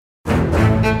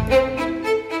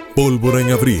Pólvora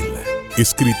en Abril,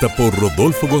 escrita por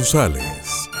Rodolfo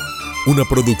González. Una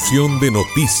producción de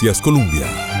Noticias Colombia.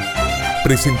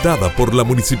 Presentada por la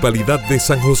Municipalidad de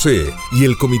San José y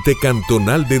el Comité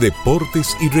Cantonal de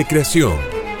Deportes y Recreación.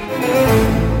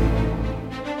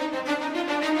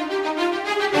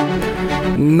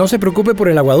 No se preocupe por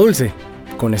el agua dulce.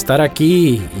 Con estar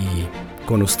aquí y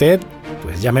con usted,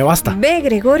 pues ya me basta. Ve,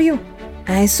 Gregorio,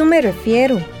 a eso me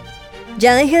refiero.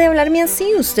 Ya deje de hablarme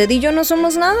así, usted y yo no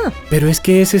somos nada. Pero es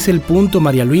que ese es el punto,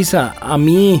 María Luisa. A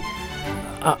mí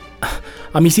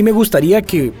sí me gustaría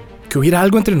que hubiera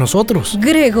algo entre nosotros.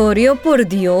 Gregorio, por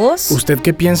Dios. ¿Usted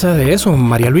qué piensa de eso,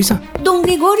 María Luisa? Don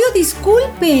Gregorio,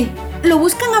 disculpe. Lo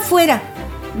buscan afuera.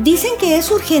 Dicen que es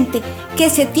urgente, que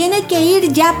se tiene que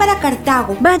ir ya para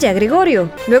Cartago. Vaya, Gregorio,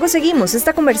 luego seguimos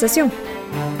esta conversación.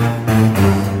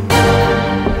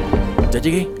 Ya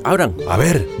llegué, abran. A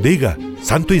ver, diga,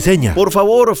 santo y seña. Por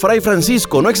favor, Fray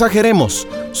Francisco, no exageremos.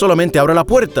 Solamente abra la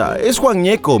puerta. Es Juan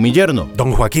Ñeco, mi yerno.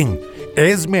 Don Joaquín,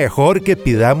 es mejor que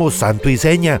pidamos santo y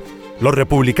seña. Los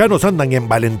republicanos andan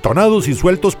envalentonados y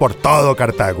sueltos por todo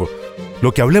Cartago.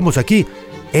 Lo que hablemos aquí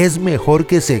es mejor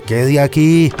que se quede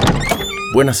aquí.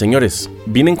 Buenas, señores.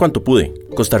 Vine en cuanto pude.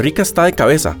 Costa Rica está de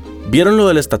cabeza. ¿Vieron lo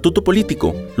del estatuto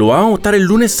político? Lo van a votar el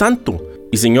lunes santo.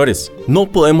 Y señores, no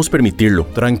podemos permitirlo.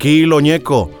 Tranquilo,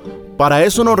 Ñeco. Para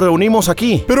eso nos reunimos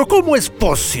aquí. Pero ¿cómo es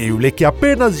posible que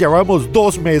apenas llevamos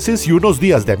 2 meses y unos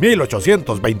días de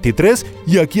 1823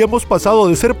 y aquí hemos pasado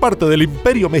de ser parte del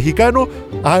Imperio Mexicano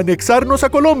a anexarnos a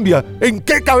Colombia? ¿En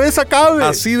qué cabeza cabe?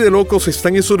 Así de locos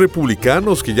están esos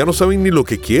republicanos que ya no saben ni lo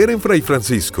que quieren, Fray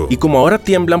Francisco. Y como ahora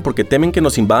tiemblan porque temen que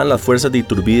nos invadan las fuerzas de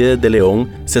Iturbide desde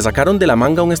León, se sacaron de la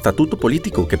manga un estatuto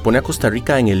político que pone a Costa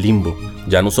Rica en el limbo.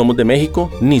 Ya no somos de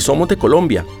México ni somos de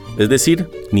Colombia. Es decir,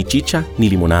 ni chicha ni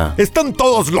limonada. Están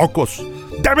todos locos,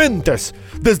 dementes.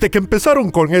 Desde que empezaron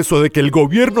con eso de que el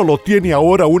gobierno lo tiene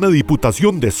ahora una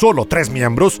diputación de solo 3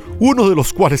 miembros, uno de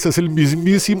los cuales es el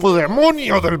mismísimo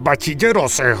demonio del bachiller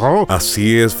Osejo.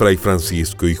 Así es, Fray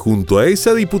Francisco, y junto a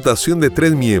esa diputación de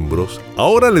 3 miembros,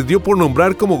 ahora les dio por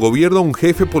nombrar como gobierno a un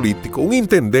jefe político, un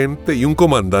intendente y un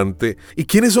comandante. ¿Y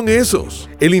quiénes son esos?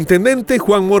 El intendente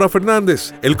Juan Mora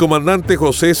Fernández, el comandante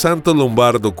José Santos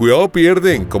Lombardo. Cuidado,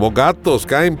 pierden, como gatos,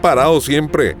 caen parados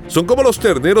siempre. Son como los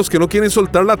terneros que no quieren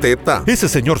soltar la teta.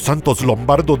 Ese señor Santos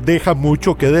Lombardo deja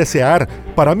mucho que desear.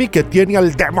 Para mí que tiene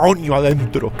al demonio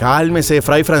adentro. Cálmese,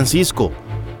 Fray Francisco.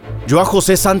 Yo a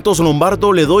José Santos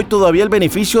Lombardo le doy todavía el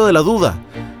beneficio de la duda.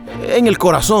 En el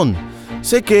corazón.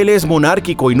 Sé que él es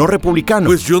monárquico y no republicano.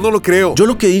 Pues yo no lo creo. Yo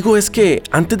lo que digo es que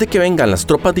antes de que vengan las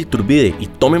tropas de Iturbide y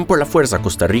tomen por la fuerza a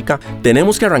Costa Rica,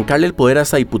 tenemos que arrancarle el poder a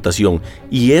esa diputación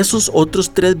y esos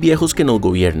otros 3 viejos que nos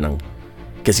gobiernan.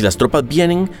 Que si las tropas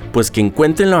vienen, pues que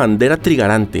encuentren la bandera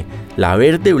trigarante, la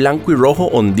verde, blanco y rojo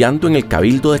ondeando en el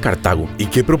cabildo de Cartago. ¿Y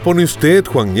qué propone usted,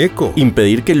 Juan Ñeco?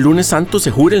 Impedir que el lunes santo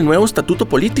se jure el nuevo estatuto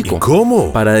político. ¿Y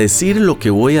cómo? Para decir lo que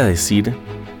voy a decir,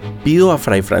 pido a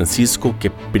Fray Francisco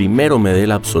que primero me dé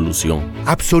la absolución.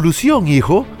 ¿Absolución,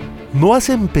 hijo? No has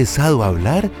empezado a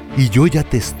hablar y yo ya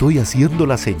te estoy haciendo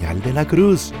la señal de la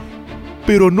cruz.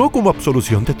 Pero no como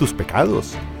absolución de tus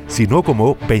pecados, sino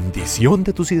como bendición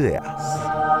de tus ideas.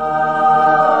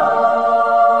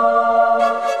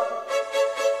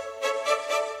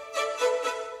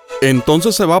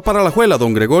 ¿Entonces se va para la Juela,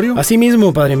 don Gregorio? Así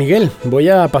mismo, Padre Miguel. Voy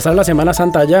a pasar la Semana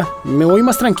Santa allá. Me voy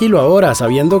más tranquilo ahora,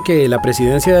 sabiendo que la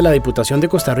presidencia de la Diputación de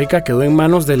Costa Rica quedó en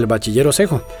manos del bachiller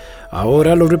Osejo.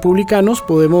 Ahora los republicanos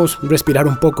podemos respirar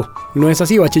un poco. ¿No es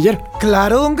así, bachiller?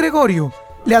 Claro, don Gregorio.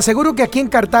 Le aseguro que aquí en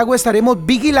Cartago estaremos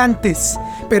vigilantes,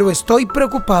 pero estoy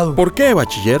preocupado. ¿Por qué,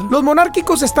 bachiller? Los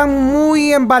monárquicos están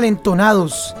muy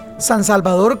envalentonados. San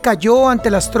Salvador cayó ante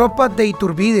las tropas de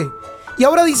Iturbide. Y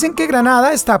ahora dicen que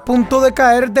Granada está a punto de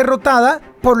caer derrotada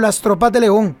por las tropas de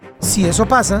León. Si eso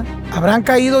pasa, habrán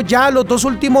caído ya los 2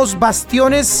 últimos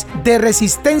bastiones de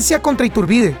resistencia contra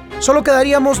Iturbide. Solo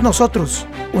quedaríamos nosotros.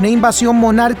 Una invasión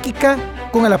monárquica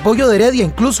con el apoyo de Heredia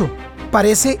incluso.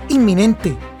 Parece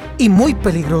inminente y muy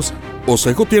peligrosa.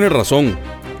 Osejo tiene razón.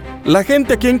 La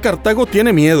gente aquí en Cartago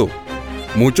tiene miedo.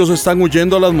 Muchos están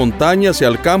huyendo a las montañas y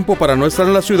al campo para no estar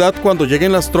en la ciudad cuando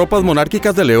lleguen las tropas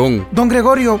monárquicas de León. Don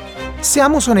Gregorio,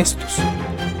 seamos honestos.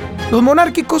 Los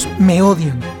monárquicos me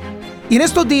odian. Y en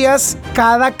estos días,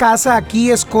 cada casa aquí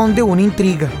esconde una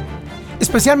intriga.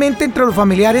 Especialmente entre los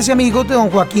familiares y amigos de don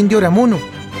Joaquín de Oramuno.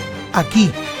 Aquí,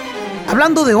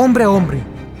 hablando de hombre a hombre,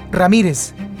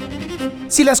 Ramírez,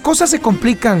 si las cosas se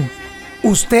complican,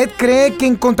 ¿usted cree que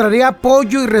encontraré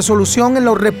apoyo y resolución en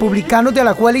los republicanos de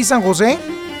Alajuela y San José?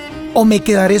 ¿O me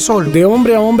quedaré solo? De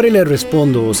hombre a hombre le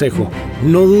respondo, Osejo.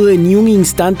 No dude ni un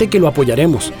instante que lo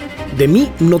apoyaremos. De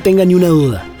mí no tenga ni una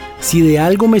duda. Si de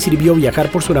algo me sirvió viajar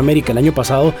por Sudamérica el año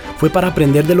pasado, fue para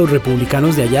aprender de los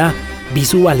republicanos de allá. Vi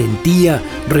su valentía,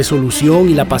 resolución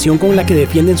y la pasión con la que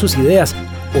defienden sus ideas.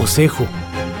 Osejo,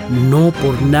 no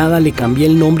por nada le cambié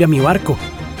el nombre a mi barco.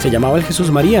 Se llamaba el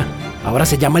Jesús María, ahora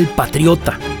se llama el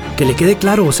Patriota. Que le quede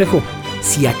claro, Osejo,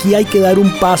 si aquí hay que dar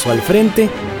un paso al frente,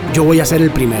 yo voy a ser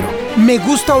el primero. Me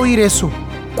gusta oír eso.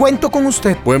 Cuento con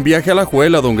usted. Buen viaje a la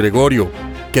Juela, don Gregorio.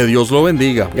 Que Dios lo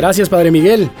bendiga. Gracias, Padre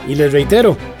Miguel, y les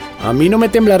reitero, a mí no me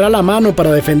temblará la mano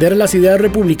para defender las ideas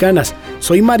republicanas.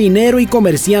 Soy marinero y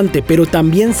comerciante, pero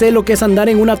también sé lo que es andar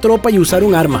en una tropa y usar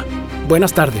un arma.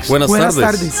 Buenas tardes. Buenas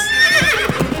tardes.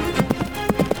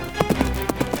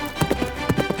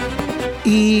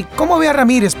 ¿Y cómo ve a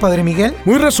Ramírez, Padre Miguel?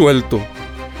 Muy resuelto.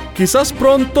 Quizás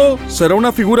pronto será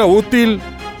una figura útil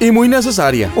y muy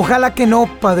necesaria. Ojalá que no,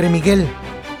 Padre Miguel.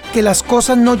 Que las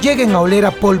cosas no lleguen a oler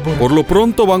a pólvora. Por lo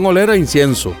pronto van a oler a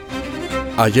incienso.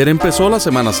 Ayer empezó la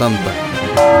Semana Santa.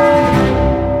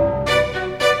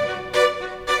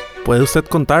 ¿Puede usted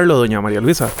contarlo, doña María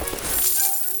Luisa?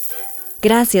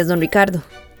 Gracias, don Ricardo.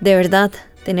 De verdad,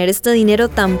 tener este dinero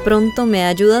tan pronto me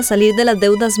ayuda a salir de las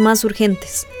deudas más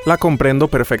urgentes. La comprendo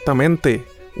perfectamente.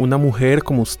 Una mujer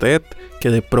como usted, que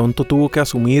de pronto tuvo que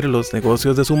asumir los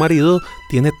negocios de su marido,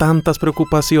 tiene tantas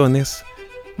preocupaciones,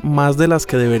 más de las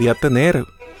que debería tener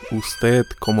usted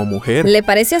como mujer. ¿Le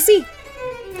parece así?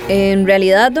 En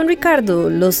realidad, don Ricardo,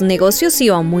 los negocios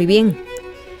iban muy bien.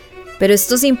 Pero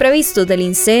estos imprevistos del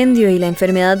incendio y la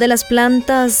enfermedad de las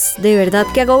plantas, de verdad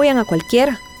que agobian a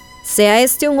cualquiera. Sea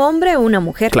este un hombre o una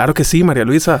mujer. Claro que sí, María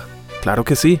Luisa, claro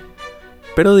que sí.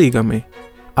 Pero dígame,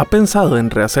 ¿ha pensado en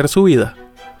rehacer su vida?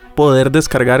 ¿Poder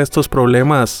descargar estos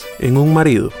problemas en un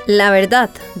marido? La verdad,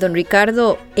 don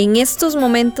Ricardo, en estos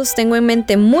momentos tengo en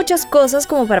mente muchas cosas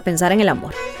como para pensar en el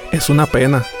amor. Es una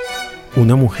pena.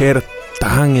 Una mujer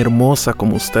tan hermosa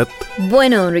como usted.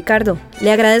 Bueno, don Ricardo,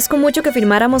 le agradezco mucho que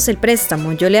firmáramos el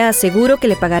préstamo. Yo le aseguro que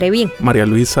le pagaré bien. María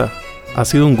Luisa, ha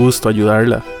sido un gusto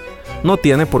ayudarla. No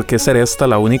tiene por qué ser esta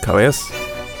la única vez.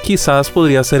 Quizás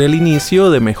podría ser el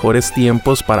inicio de mejores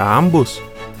tiempos para ambos.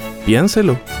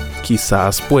 Piénselo.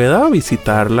 Quizás pueda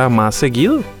visitarla más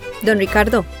seguido. Don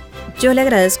Ricardo, yo le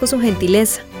agradezco su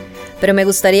gentileza, pero me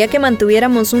gustaría que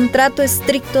mantuviéramos un trato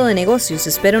estricto de negocios.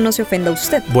 Espero no se ofenda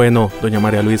usted. Bueno, doña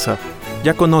María Luisa,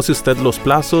 ya conoce usted los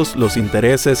plazos, los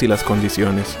intereses y las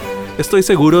condiciones. Estoy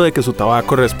seguro de que su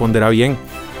tabaco responderá bien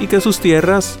y que sus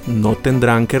tierras no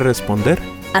tendrán que responder.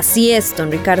 Así es,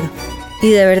 don Ricardo.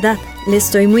 Y de verdad, le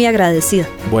estoy muy agradecida.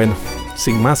 Bueno,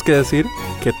 sin más que decir,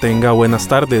 que tenga buenas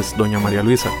tardes, doña María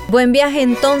Luisa. Buen viaje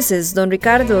entonces, don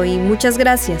Ricardo, y muchas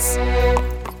gracias.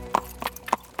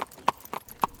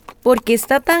 ¿Por qué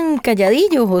está tan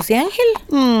calladillo, José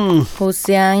Ángel?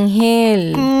 José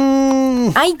Ángel.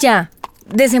 Ay, ya,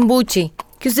 desembuche,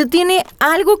 que usted tiene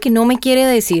algo que no me quiere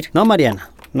decir. No, Mariana,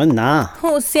 no es nada.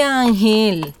 José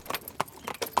Ángel.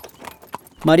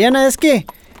 Mariana, es que...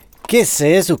 ¿Qué es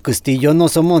eso? Que usted y yo no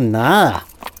somos nada.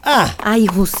 Ay,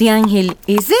 José Ángel,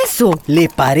 ¿es eso? ¿Le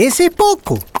parece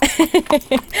poco?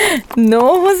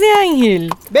 No, José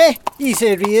Ángel. Ve, y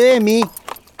se ríe de mí.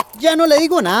 Ya no le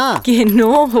digo nada. Que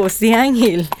no, José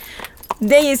Ángel.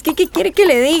 Es que, ¿qué quiere que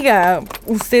le diga?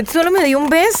 Usted solo me dio un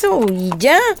beso y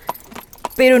ya.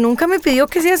 Pero nunca me pidió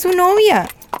que sea su novia.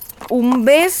 Un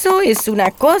beso es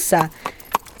una cosa.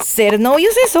 Ser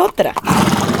novios es otra.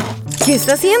 ¿Qué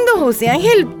está haciendo, José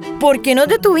Ángel? ¿Por qué nos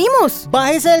detuvimos?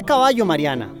 Bájese del caballo,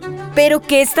 Mariana. ¿Pero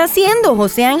qué está haciendo,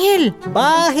 José Ángel?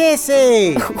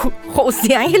 ¡Bájese!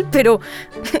 José Ángel, pero...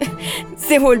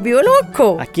 se volvió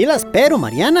loco. Aquí la espero,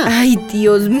 Mariana. Ay,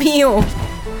 Dios mío.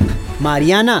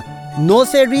 Mariana, no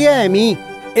se ría de mí.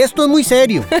 Esto es muy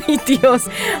serio. Ay, Dios.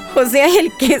 José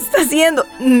Ángel, ¿qué está haciendo?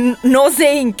 No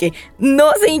sé en qué.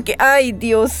 Ay,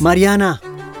 Dios. Mariana,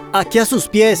 aquí a sus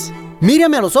pies.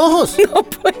 Mírame a los ojos. No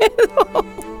puedo.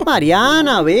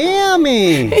 Mariana,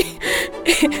 véame.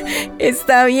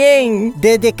 Está bien.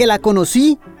 Desde que la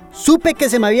conocí, supe que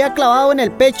se me había clavado en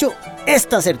el pecho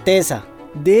esta certeza.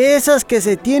 De esas que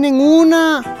se tienen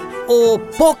una o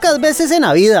pocas veces en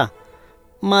la vida.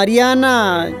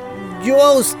 Mariana, yo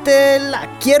a usted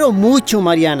la quiero mucho,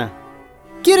 Mariana.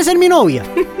 ¿Quiere ser mi novia?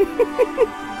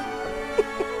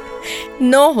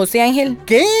 No, José Ángel.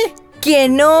 ¿Qué? Que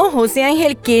no, José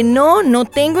Ángel, que no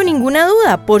tengo ninguna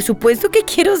duda. Por supuesto que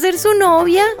quiero ser su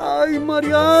novia. Ay,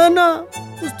 Mariana,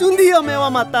 usted un día me va a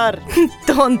matar.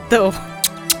 Tonto.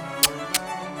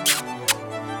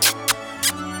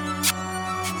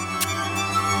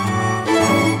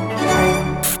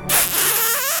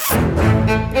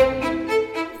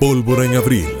 Pólvora en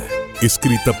Abril,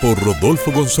 escrita por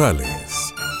Rodolfo González.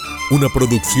 Una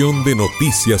producción de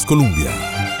Noticias Colombia.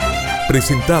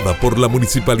 presentada por la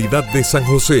Municipalidad de San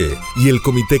José y el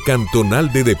Comité Cantonal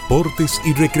de Deportes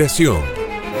y Recreación.